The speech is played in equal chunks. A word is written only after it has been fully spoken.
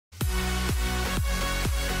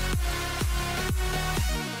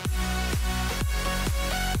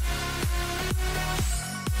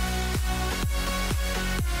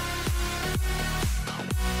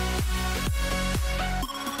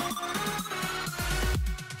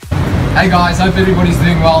Hey guys, hope everybody's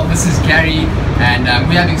doing well. This is Gary, and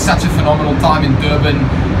we're having such a phenomenal time in Durban,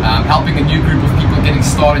 helping a new group of people getting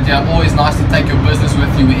started here. Always nice to take your business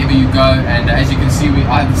with you wherever you go, and as you can see,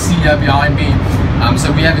 I have the CEO behind me,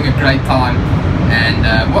 so we're having a great time. And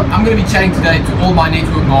what I'm going to be chatting today to all my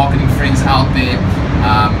network marketing friends out there,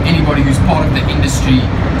 anybody who's part of the industry,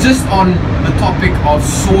 just on the topic of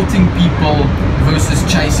sorting people versus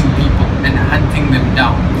chasing people and hunting them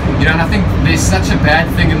down. You know, and I think there's such a bad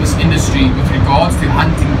thing in this industry with regards to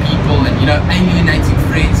hunting people and, you know, alienating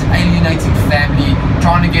friends, alienating family,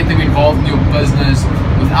 trying to get them involved in your business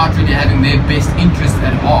without really having their best interest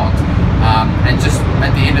at heart, and just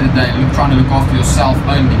at the end of the day trying to look after yourself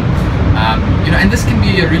only. You know, and this can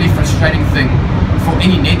be a really frustrating thing for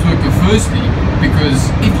any networker, firstly, because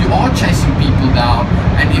if you are chasing people down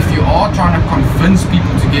and if you are trying to convince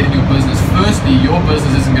people to get in your business, firstly, your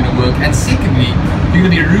business isn't going to work, and secondly, you're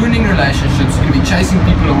going to be ruining relationships, you're going to be chasing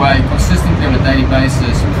people away consistently on a daily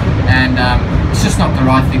basis, and it's just not the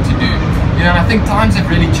right thing to do. You know, and I think times have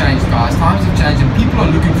really changed, guys. Times have changed, and people are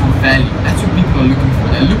looking for value. That's what people are looking for.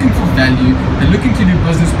 They're looking for value. They're looking to do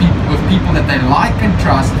business with people that they like and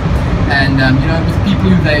trust, and you know, with people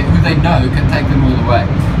who they know can take them all the way.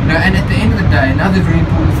 You know, and at the end of the day, another very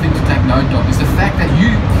important thing to take note of is the fact that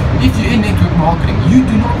if you're in network marketing, you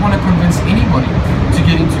do not want to convince anybody to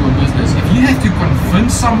get into your business. If you have to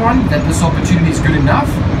convince someone that this opportunity is good enough,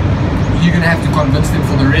 you're going to have to convince them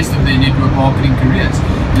for the rest of their network marketing careers.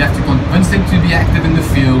 You'll have to convince them to be active in the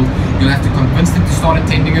field. You'll have to convince them to start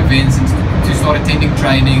attending events and to start attending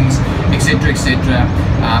trainings, etc., etc.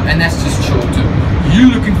 And that's just short term.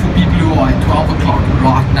 You're looking for people who are at 12 o'clock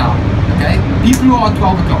right now. Okay? People who are at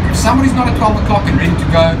 12 o'clock. If somebody's not at 12 o'clock and ready to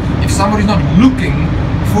go, if somebody's not looking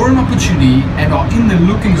for an opportunity and are in the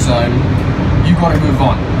looking zone, you got to move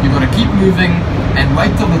on. You got to keep moving and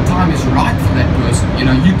wait till the time is right for that person. You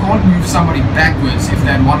know, you can't move somebody backwards if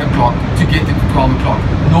they're at 1 o'clock to get them to 12 o'clock,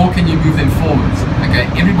 nor can you move them forwards. Okay,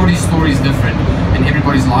 everybody's story is different and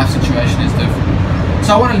everybody's life situation is different.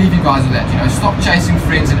 So I want to leave you guys with that. You know, stop chasing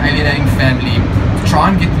friends and alienating family to try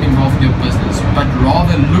and get them involved in your business, but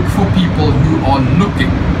rather look for people who are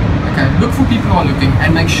looking. Okay, look for people who are looking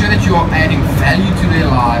and make sure that you are adding value to their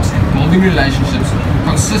lives and building relationships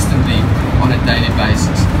consistently on a daily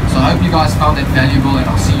basis. So I hope you guys found that valuable, and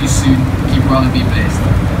I'll see you soon. Keep well and be blessed.